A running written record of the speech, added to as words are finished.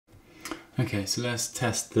Okay, so let's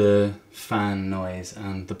test the fan noise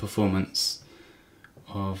and the performance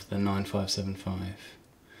of the 9575.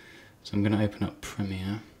 So I'm going to open up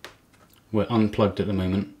Premiere. We're unplugged at the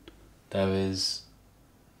moment. There is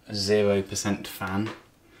a 0% fan,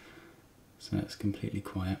 so it's completely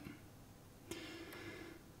quiet.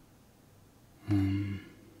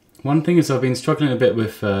 One thing is I've been struggling a bit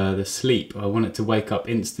with the sleep. I want it to wake up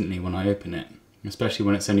instantly when I open it, especially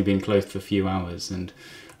when it's only been closed for a few hours, and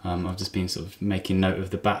I've just been sort of making note of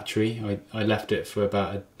the battery. I left it for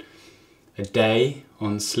about a day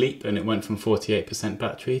on sleep, and it went from 48%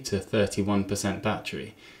 battery to 31%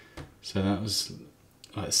 battery. So that was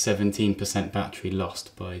like 17% battery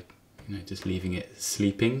lost by just leaving it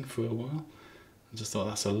sleeping for a while. I just thought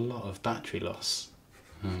that's a lot of battery loss.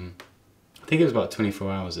 I think it was about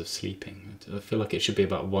 24 hours of sleeping. I feel like it should be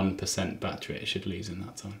about 1% battery it should lose in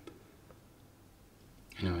that time.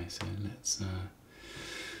 Anyway, so let's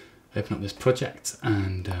open up this project,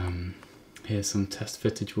 and here's some test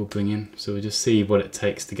footage we'll bring in. So we'll just see what it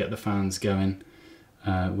takes to get the fans going.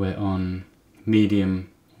 We're on medium.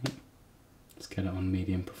 Let's get it on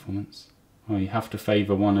medium performance. Oh, you have to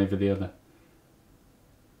favour one over the other.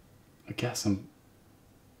 I guess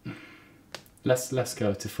let's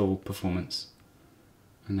go to full performance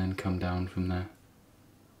and then come down from there.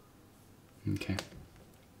 Okay.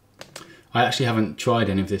 I actually haven't tried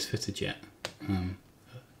any of this footage yet, and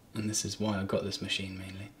this is why I got this machine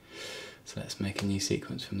mainly. So let's make a new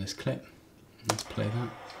sequence from this clip. Let's play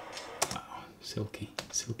that. Wow, silky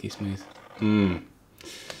smooth.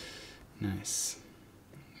 Nice.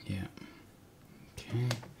 Yeah. Okay.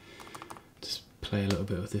 Just play a little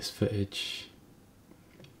bit of this footage.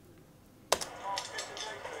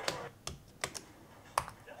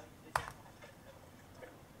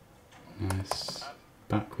 Nice.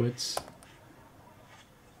 Backwards.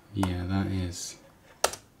 Yeah, that is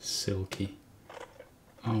silky.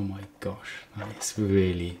 Oh my gosh, that is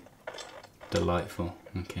really delightful.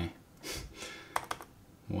 Okay.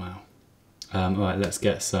 Wow. Alright, let's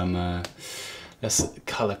get some, let's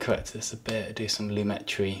colour correct this a bit, do some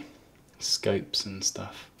lumetri scopes and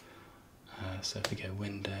stuff. So if we go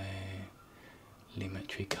window,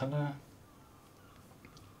 lumetri colour,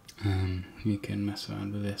 you can mess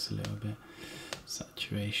around with this a little bit.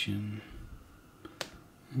 Saturation,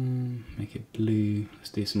 make it blue. Let's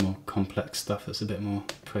do some more complex stuff that's a bit more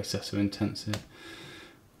processor intensive.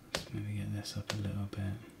 Let's maybe get this up a little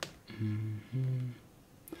bit.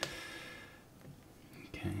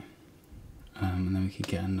 Okay, and then we could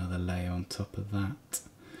get another layer on top of that,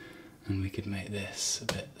 and we could make this a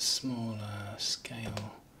bit smaller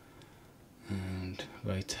scale and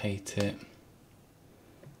rotate it.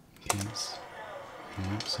 Okay,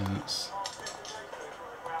 alright, so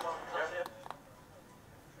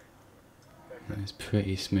that is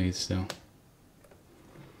pretty smooth still.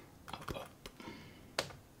 Up.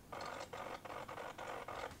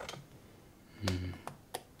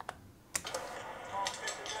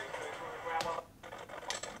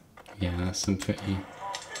 Yeah, that's some pretty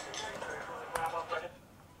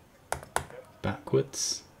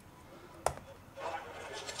backwards.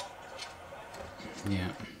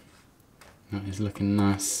 Yeah, that is looking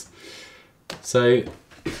nice. So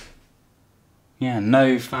yeah,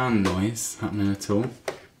 no fan noise happening at all.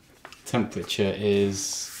 Temperature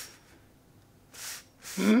is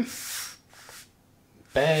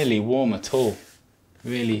barely warm at all.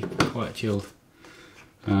 Really quite chilled.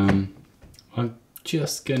 I'm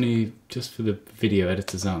just gonna, just for the video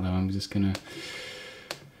editors out there, I'm just gonna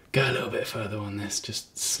go a little bit further on this,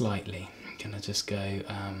 just slightly. I'm gonna just go,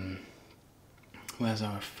 where's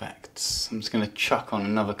our effects? I'm just gonna chuck on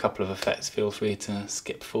another couple of effects. Feel free to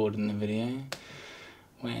skip forward in the video.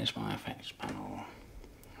 Where's my effects panel?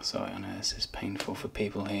 Sorry, I know this is painful for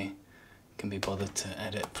people who can be bothered to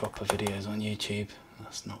edit proper videos on YouTube.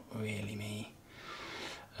 That's not really me.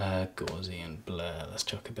 Gaussian blur, let's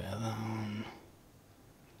chuck a bit of that on.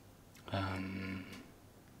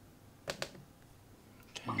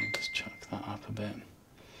 Okay, just chuck that up a bit.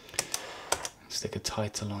 Stick a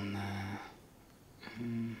title on there.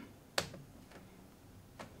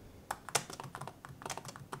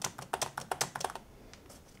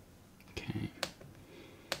 Okay.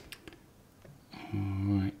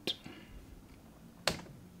 Alright.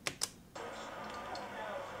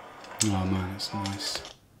 Oh man, it's nice.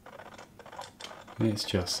 It's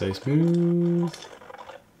just so smooth.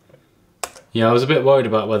 Yeah, I was a bit worried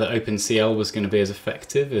about whether OpenCL was going to be as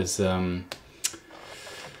effective as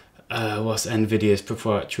what's NVIDIA's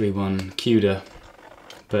proprietary one, CUDA,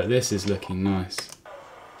 but this is looking nice.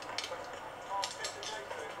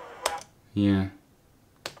 Yeah.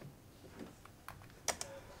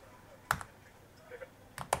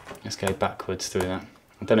 Let's go backwards through that.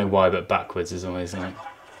 I don't know why, but backwards is always like,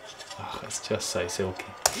 oh, it's just so silky.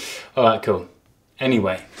 Alright, cool.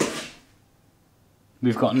 Anyway,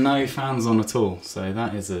 we've got no fans on at all, so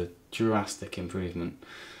that is a drastic improvement.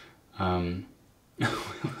 The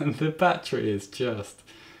battery is just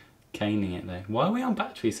caning it though. Why are we on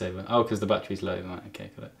battery saver? Oh, because the battery's low. Right,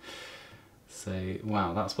 okay, got it. So,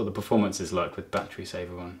 wow, that's what the performance is like with battery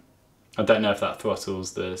saver on. I don't know if that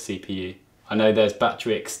throttles the CPU. I know there's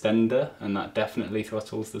battery extender, and that definitely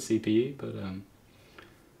throttles the CPU, but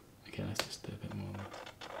okay, let's just do a bit more.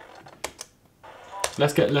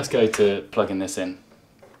 Let's go to plugging this in.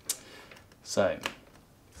 So,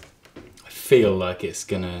 I feel like it's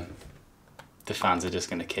gonna, the fans are just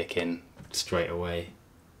gonna kick in straight away.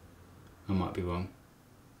 I might be wrong.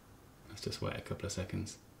 Let's just wait a couple of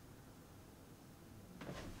seconds.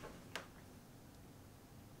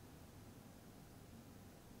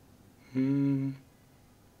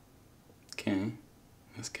 Okay,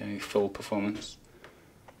 let's go full performance.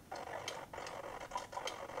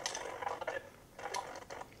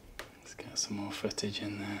 Let's get some more footage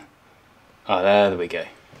in there. Oh, there we go.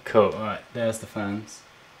 Cool, alright, there's the fans.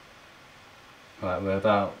 Right, we're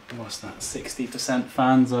about, what's that, 60%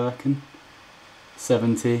 fans, I reckon?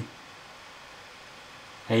 70,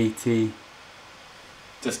 80.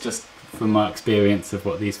 Just from my experience of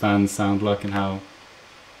what these fans sound like and how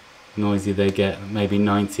noisy they get, maybe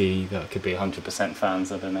 90, that could be 100% fans,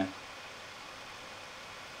 I don't know.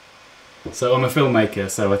 So I'm a filmmaker,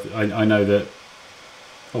 so I know that,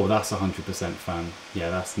 oh, that's 100% fan. Yeah,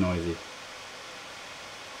 that's noisy.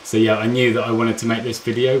 So yeah, I knew that I wanted to make this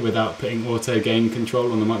video without putting auto gain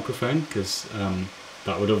control on the microphone, because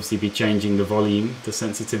that would obviously be changing the volume, the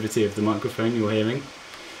sensitivity of the microphone you're hearing.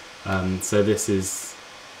 So this is,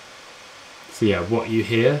 so yeah, what you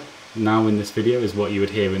hear now in this video is what you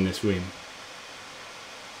would hear in this room.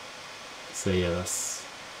 So yeah, that's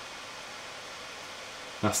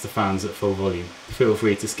the fans at full volume. Feel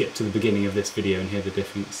free to skip to the beginning of this video and hear the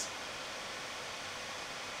difference.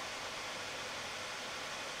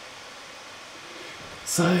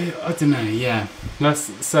 So I don't know, yeah. Let's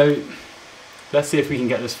see if we can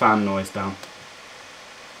get this fan noise down.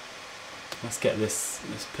 Let's put this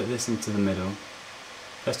into the middle.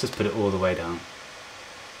 Let's just put it all the way down.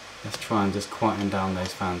 Let's try and just quieten down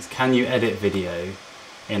those fans. Can you edit video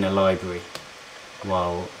in a library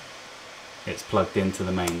while it's plugged into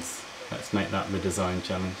the mains? Let's make that the design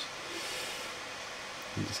challenge.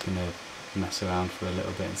 I'm just going to mess around for a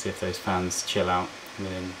little bit and see if those fans chill out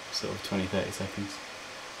within sort of 20-30 seconds.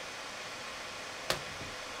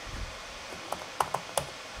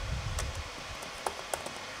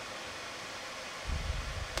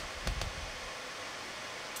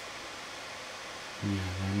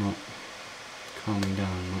 Yeah, they're not calming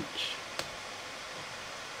down much.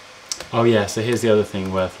 Oh yeah, so here's the other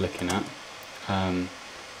thing worth looking at.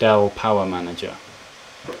 Dell Power Manager.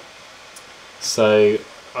 So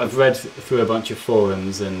I've read through a bunch of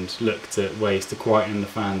forums and looked at ways to quieten the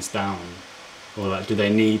fans down, or like, do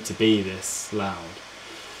they need to be this loud?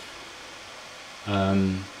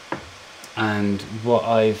 And what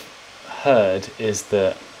I've heard is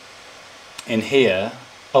that in here,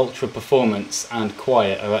 ultra performance and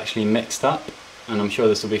quiet are actually mixed up, and I'm sure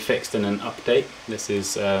this will be fixed in an update. This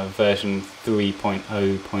is version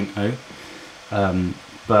 3.0.0,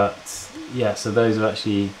 but yeah, so those are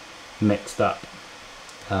actually mixed up,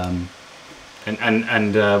 and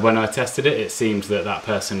when I tested it, it seemed that that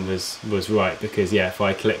person was right, because yeah, if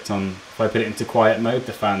I put it into quiet mode,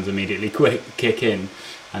 the fans immediately kick in,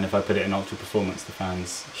 and if I put it in ultra performance, the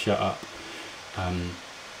fans shut up.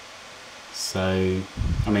 So,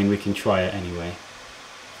 I mean, we can try it anyway.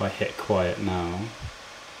 If I hit quiet now,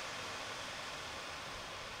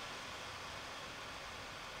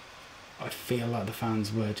 I feel like the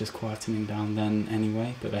fans were just quietening down then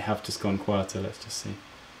anyway, but they have just gone quieter. Let's just see.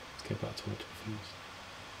 Let's go back to auto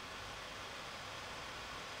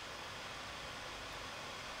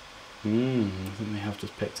performance. I think they have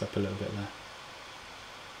just picked up a little bit there.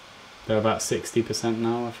 They're about 60%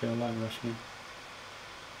 now, I feel like, roughly.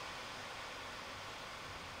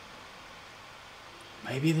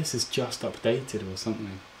 Maybe this is just updated or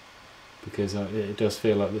something, because it does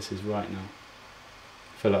feel like this is right now.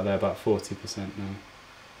 I feel like they're about 40% now.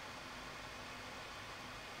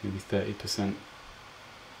 Maybe 30%.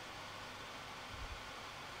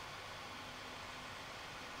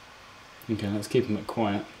 Okay, let's keep them at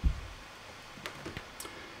quiet.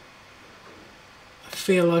 I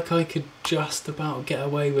feel like I could just about get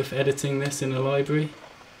away with editing this in a library.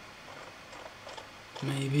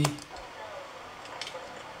 Maybe.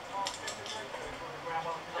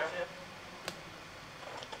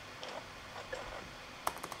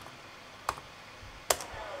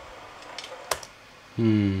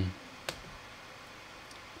 Let's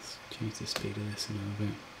change the speed of this a little bit.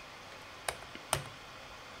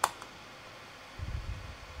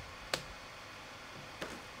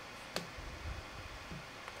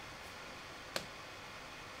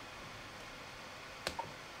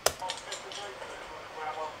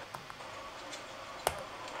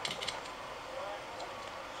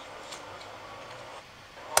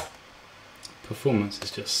 Performance is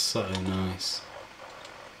just so nice.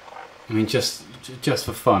 I mean, just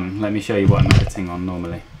for fun, let me show you what I'm editing on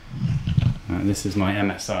normally. This is my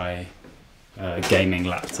MSI gaming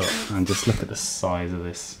laptop, and just look at the size of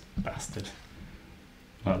this bastard.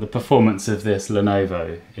 The performance of this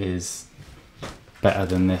Lenovo is better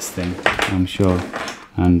than this thing, I'm sure.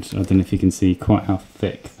 And I don't know if you can see quite how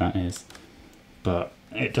thick that is, but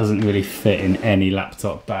it doesn't really fit in any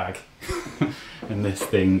laptop bag. And this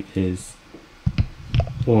thing is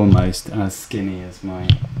almost as skinny as my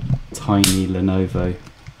tiny Lenovo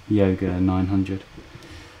Yoga 900.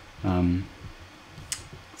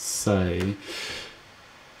 So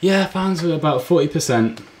yeah, fans were about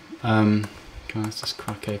 40%. Let's just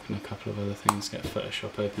crack open a couple of other things, get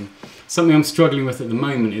Photoshop open. Something I'm struggling with at the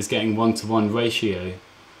moment is getting 1-to-1 ratio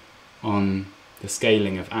on the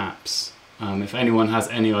scaling of apps. If anyone has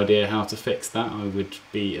any idea how to fix that, I would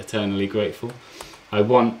be eternally grateful. I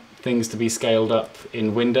want things to be scaled up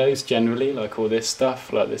in Windows generally, like all this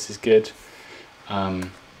stuff, like this is good.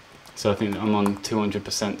 So I think I'm on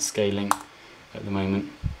 200% scaling at the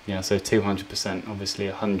moment. Yeah, so 200%, obviously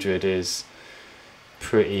 100 is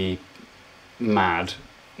pretty mad.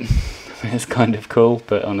 It's kind of cool,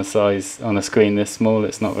 but on a screen this small,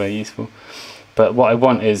 it's not very useful. But what I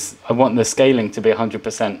want is, I want the scaling to be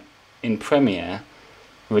 100% in Premiere.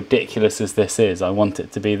 Ridiculous as this is, I want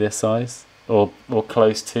it to be this size, or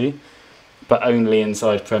close to, but only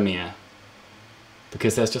inside Premiere,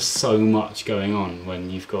 because there's just so much going on when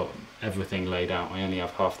you've got everything laid out. I only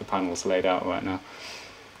have half the panels laid out right now.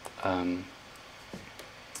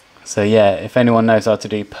 So yeah, if anyone knows how to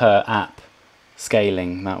do per app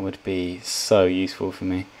scaling, that would be so useful for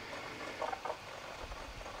me.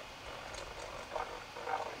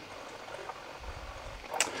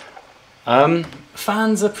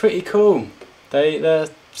 Fans are pretty cool. They're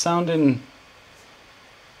sounding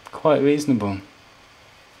quite reasonable.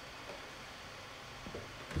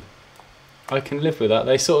 I can live with that.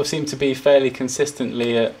 They sort of seem to be fairly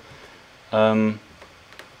consistently at... I'm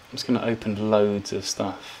just going to open loads of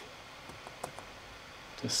stuff.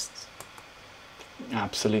 Just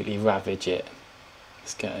absolutely ravage it.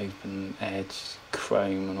 Let's get open Edge,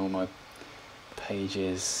 Chrome and all my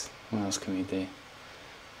pages. What else can we do?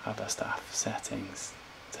 Other stuff, settings,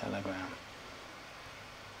 Telegram,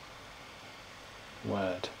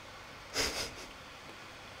 Word.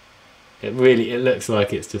 It looks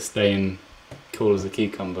like it's just staying cool as a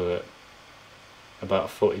cucumber at about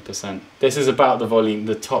 40%. This is about the volume,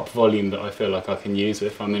 the top volume that I feel like I can use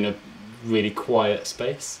if I'm in a really quiet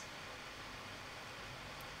space.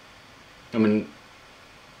 I mean,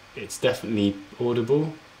 it's definitely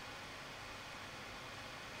audible,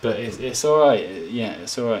 but it's alright. Yeah,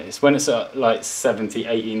 it's alright. It's when it's at like 70,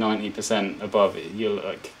 80, 90% above it, you're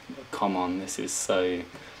like, come on, this is so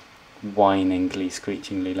whiningly,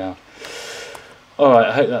 screechingly loud. Alright,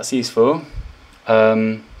 I hope that's useful.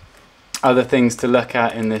 Other things to look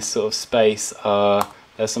at in this sort of space are,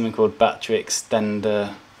 there's something called battery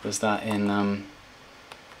extender. Was that in,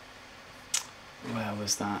 where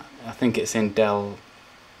was that? I think it's in Dell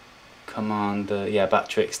Commander. Yeah,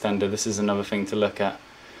 battery extender. This is another thing to look at.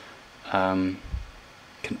 Can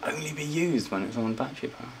only be used when it's on battery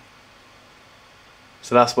power.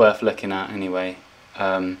 So that's worth looking at anyway.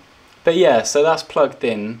 But yeah, so that's plugged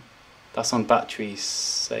in. That's on battery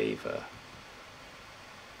saver.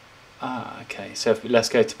 Ah, okay. So let's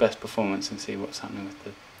go to best performance and see what's happening with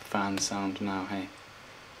the fan sound now. Hey.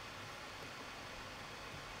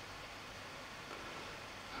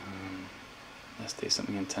 Let's do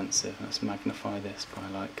something intensive. Let's magnify this by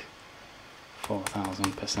like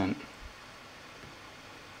 4,000%.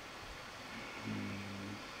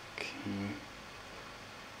 Okay.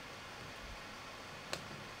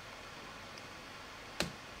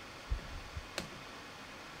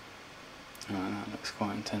 Right, that looks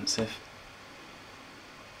quite intensive.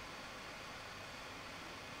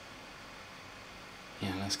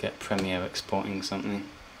 Yeah, let's get Premiere exporting something.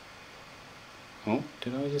 Oh,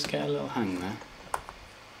 did I just get a little hang there?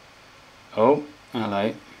 Oh,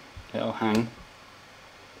 hello, little hang.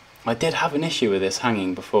 I did have an issue with this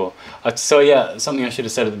hanging before. So yeah, something I should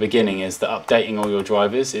have said at the beginning is that updating all your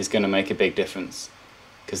drivers is going to make a big difference,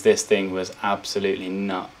 because this thing was absolutely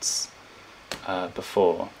nuts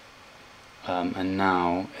before. and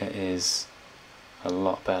now it is a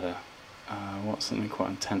lot better. What's something quite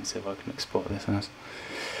intensive I can export this as?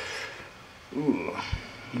 Ooh,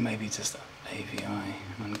 maybe just AVI,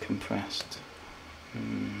 uncompressed. I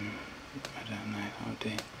don't know, I'll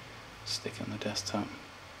do. Stick it on the desktop.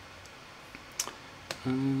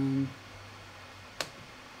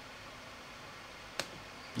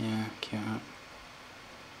 Yeah, queue up.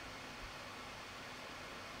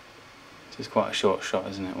 This is quite a short shot,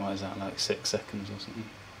 isn't it? What is that, like 6 seconds or something?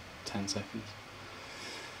 10 seconds.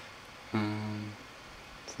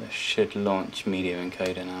 So this should launch media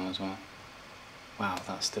encoder now as well. Wow,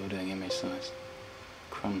 that's still doing image size.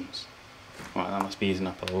 Crumbs. Right, that must be using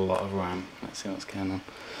up a lot of RAM. Let's see what's going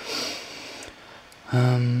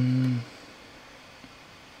on.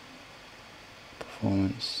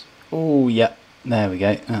 Performance. Oh, yeah, there we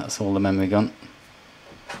go. That's all the memory gone.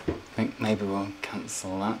 I think maybe we'll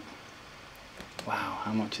cancel that. Wow,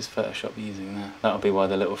 how much is Photoshop using there? That'll be why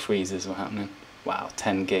the little freezes were happening. Wow,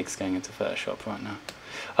 10 gigs going into Photoshop right now.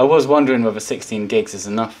 I was wondering whether 16 gigs is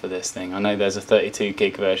enough for this thing. I know there's a 32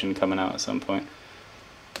 gig version coming out at some point.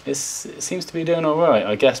 It seems to be doing alright,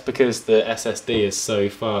 I guess because the SSD is so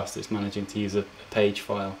fast, it's managing to use a page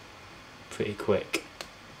file pretty quick.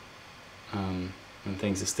 And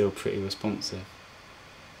things are still pretty responsive.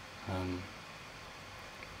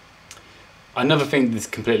 Another thing that's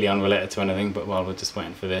completely unrelated to anything, but while we're just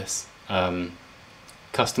waiting for this,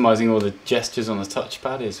 customizing all the gestures on the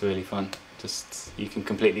touchpad is really fun. Just you can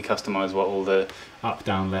completely customize what all the up,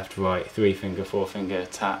 down, left, right, 3-finger, 4-finger,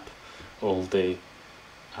 tap all do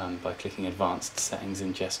by clicking advanced settings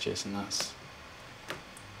and gestures, and that's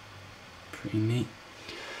pretty neat.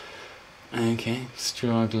 Okay,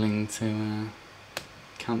 struggling to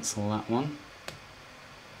cancel that one.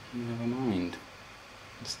 Never mind.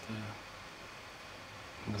 Just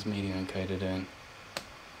what's media encoder doing?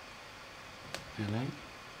 Hello?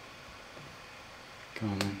 Go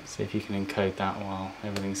on then, see if you can encode that while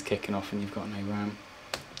everything's kicking off and you've got no RAM.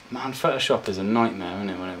 Man, Photoshop is a nightmare, isn't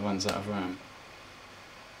it, when it runs out of RAM?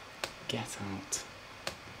 Get out.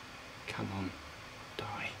 Come on.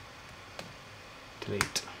 Die.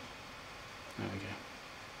 Delete. There we go.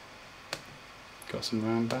 Got some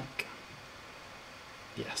RAM back.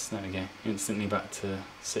 Yes, there we go. Instantly back to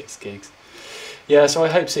 6 gigs. Yeah, so I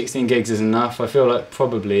hope 16 gigs is enough. I feel like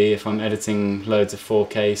probably if I'm editing loads of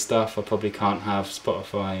 4K stuff, I probably can't have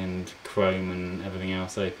Spotify and Chrome and everything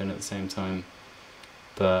else open at the same time.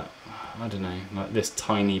 But I don't know, like this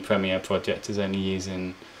tiny Premiere project is only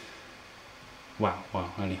using, wow,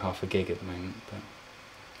 only half a gig at the moment.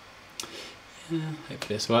 But yeah,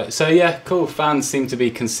 hopefully it's right. So yeah, cool. Fans seem to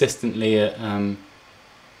be consistently at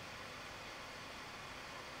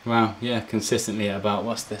wow, yeah, consistently at about,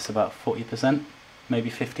 what's this, about 40%, maybe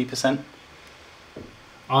 50%.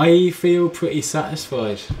 I feel pretty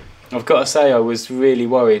satisfied. I've got to say I was really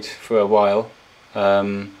worried for a while.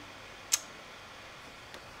 I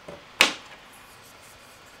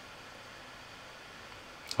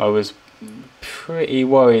was pretty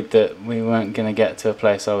worried that we weren't going to get to a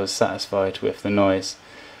place I was satisfied with the noise.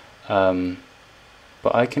 But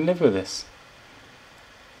I can live with this.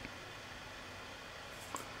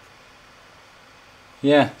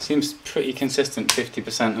 Yeah, seems pretty consistent,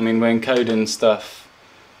 50%. I mean, we're encoding stuff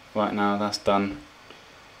right now, that's done.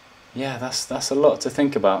 Yeah, that's a lot to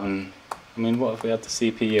think about. And I mean, what if we had the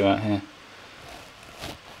CPU out here?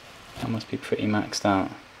 That must be pretty maxed out.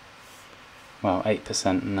 Well,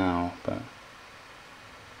 8% now, but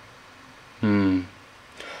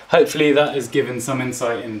hopefully that has given some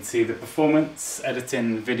insight into the performance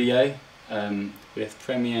editing video with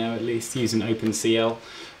Premiere, at least using OpenCL,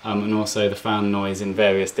 and also the fan noise in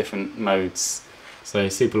various different modes. So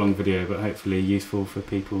super long video, but hopefully useful for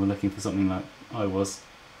people looking for something like I was.